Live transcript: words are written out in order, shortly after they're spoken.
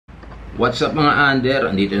What's up mga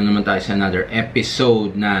under? Andito na naman tayo sa another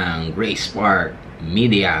episode ng Grace Park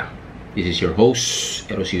Media. This is your host,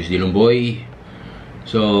 Erosius Dilumboy.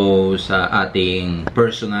 So, sa ating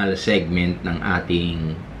personal segment ng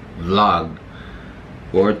ating vlog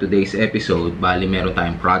for today's episode, bali meron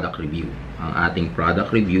tayong product review. Ang ating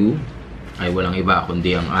product review ay walang iba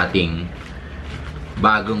kundi ang ating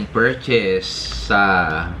bagong purchase sa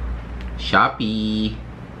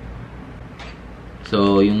Shopee.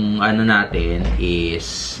 So, yung ano natin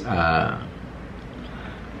is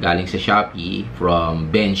galing sa Shopee from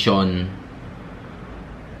Vention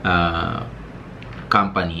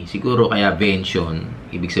company. Siguro kaya Vention,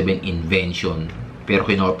 ibig sabihin invention. Pero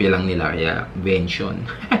kinopya lang nila kaya Vention.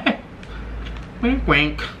 Wink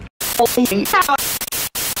wink.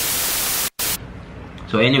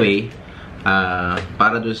 So anyway,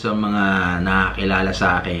 para doon sa mga nakakilala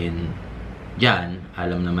sa akin dyan,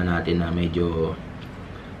 alam naman natin na medyo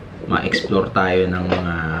ma-explore tayo ng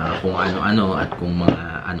mga kung ano-ano at kung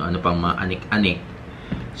mga ano-ano pang maanik-anik.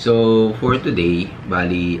 So, for today,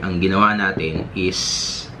 bali, ang ginawa natin is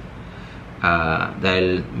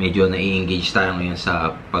dahil medyo na-engage tayo ngayon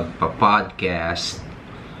sa pagpa-podcast,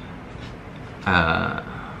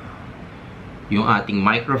 yung ating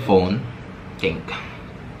microphone,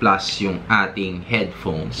 plus yung ating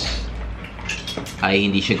headphones ay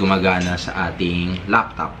hindi siya gumagana sa ating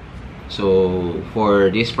laptop. So,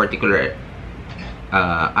 for this particular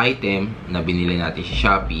item na binili natin sa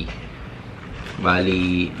Shopee,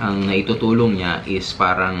 bali, ang naitutulong niya is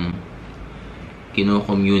parang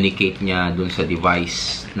kino-communicate niya dun sa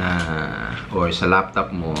device na or sa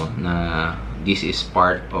laptop mo na this is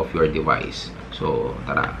part of your device. So,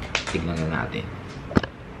 tara, tignan na natin.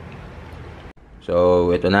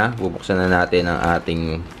 So, ito na. Bubuksan na natin ang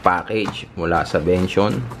ating package mula sa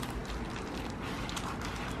Vention.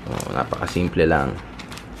 So, napakasimple lang.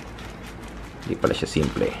 Hindi pala siya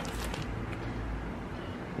simple.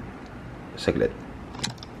 Saglit.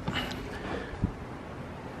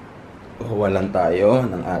 Kuha lang tayo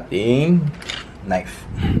ng ating knife.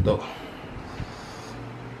 Ito.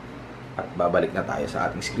 At babalik na tayo sa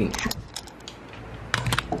ating screen.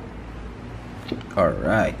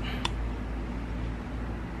 Alright.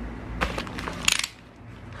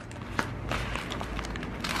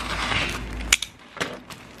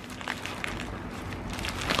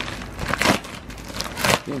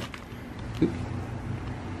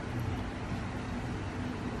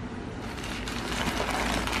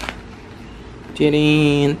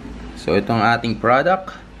 So, ito ang ating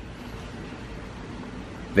product.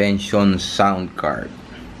 Vention Soundcard.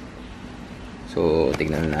 So,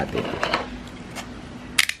 tignan natin.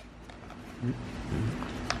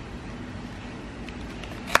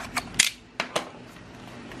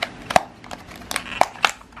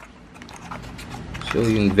 So,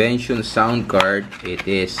 yung Vention Soundcard, it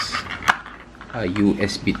is a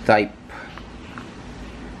USB type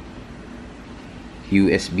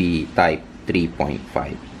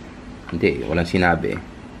 3.5. Hindi, walang sinabi.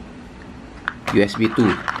 USB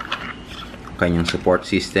 2. Kanyang support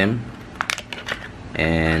system.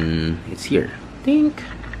 And it's here. Think.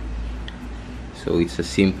 So it's a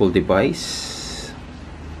simple device.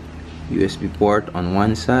 USB port on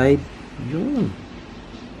one side. Yun.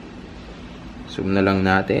 Zoom na lang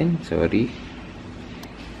natin. Sorry.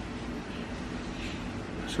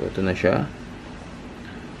 So ito na siya.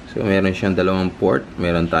 So, meron siyang dalawang port.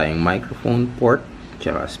 Meron tayong microphone port,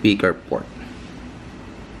 tsaka speaker port.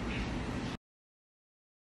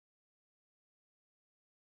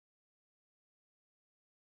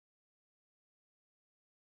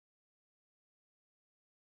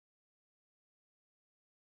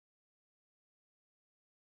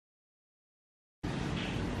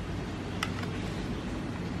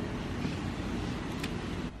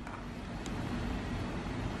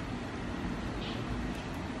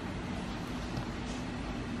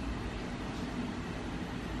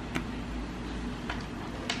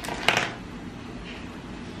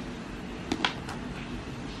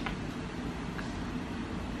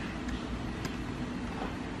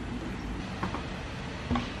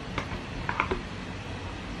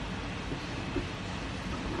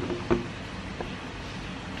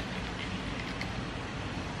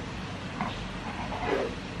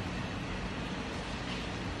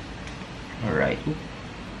 Alright.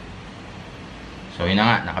 So, yun na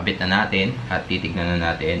nga. Nakabit na natin. At titignan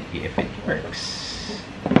na natin if it works.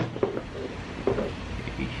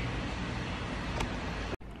 Okay.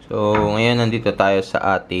 So, ngayon nandito tayo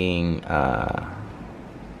sa ating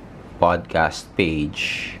podcast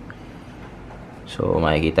page. So,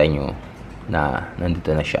 makikita nyo na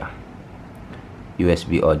nandito na siya.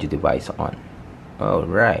 USB audio device on.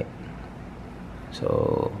 Alright.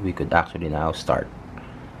 So we could actually now start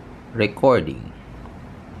recording.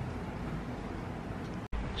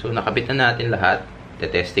 So nakabit na natin lahat.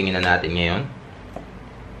 Testingin na natin ngayon.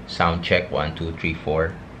 Sound check 1 2 3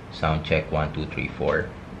 4. Sound check 1 2 3 4.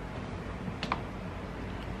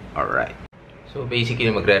 Alright. So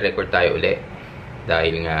basically magre-record tayo ulit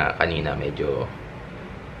dahil nga kanina medyo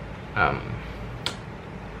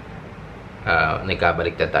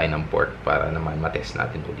nagkabaliktad tayo ng port para naman matest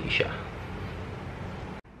natin ulit siya.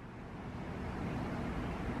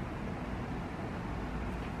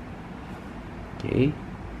 Okay.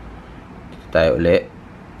 Dito tayo ulit.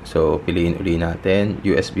 So piliin ulit natin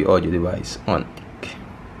USB audio device on tick.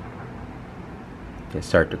 Let's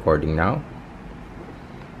start recording now.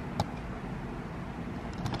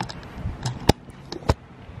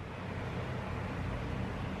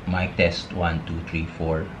 Mic test 1 2 3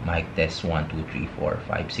 4. Mic test 1 2 3 4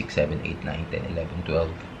 5 6 7 8 9 10 11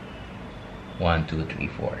 12. 1 2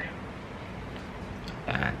 3 4.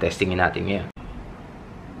 Testingin natin ngayon.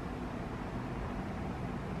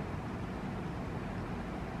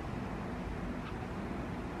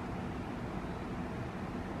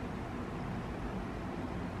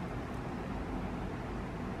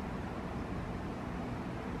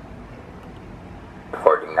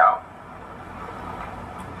 Recording now.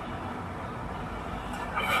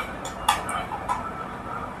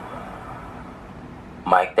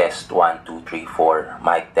 Mic test 1 2 3 4.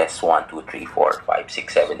 Mic test 1 2 3 4 5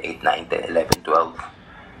 6 7 8 9 10 11 12.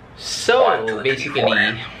 So 1, 2,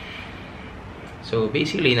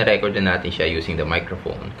 basically na-record na natin siya using the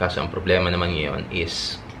microphone. Kaso ang problema naman ngayon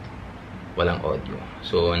is walang audio.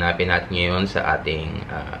 So hanapin natin ngayon sa ating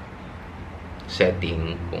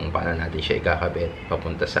setting kung paano natin siya ikakabit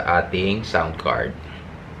papunta sa ating sound card.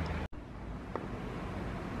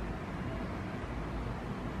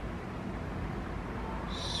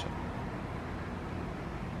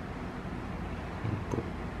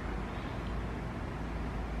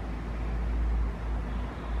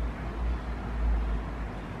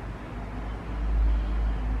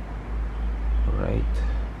 Right,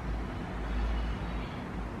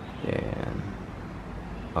 then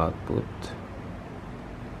output,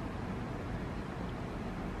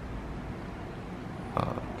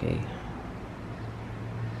 okay.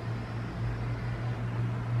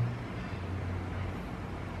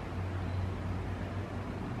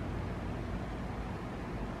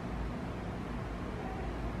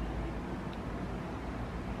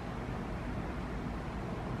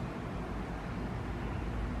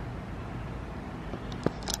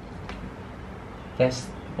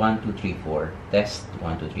 Test 1 2 3 4. Test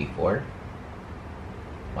 1 2 3 4.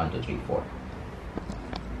 1 2 3 4.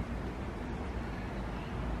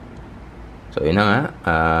 So yun na nga,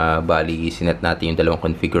 bali sinet natin yung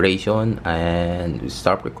dalawang configuration and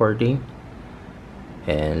stop recording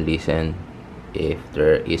and listen if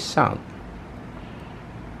there is sound.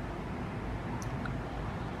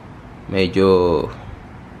 Medyo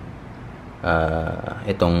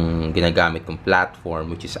itong ginagamit kong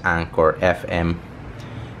platform which is Anchor FM,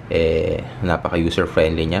 napaka user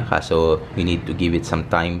friendly niya, kaso you need to give it some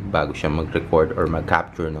time bago siya mag-record or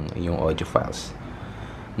mag-capture ng inyong audio files.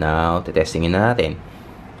 Now testingin na natin.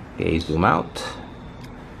 Okay, zoom out,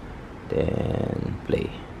 then play.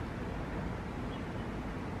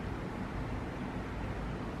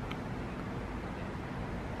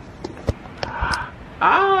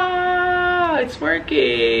 It's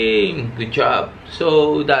working! Good job!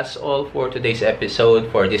 So that's all for today's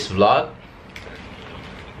episode for this vlog.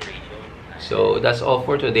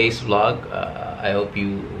 I hope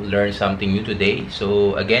you learned something new today.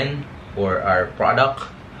 So again, for our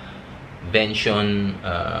product, Vention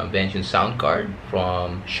sound card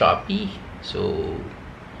from Shopee. So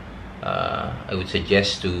I would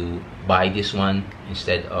suggest to buy this one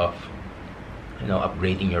instead of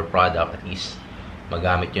upgrading your product. At least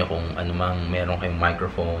magamit nyo kung anumang meron kayong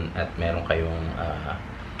microphone at meron kayong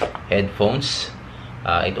headphones.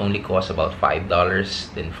 It only costs about $5,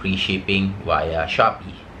 then free shipping via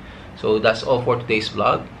Shopee. So that's all for today's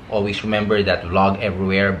vlog. Always remember that vlog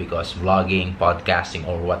everywhere, because vlogging, podcasting,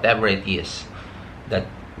 or whatever it is that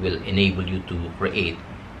will enable you to create,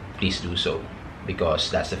 please do so, because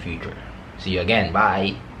that's the future. See you again.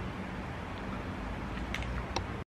 Bye.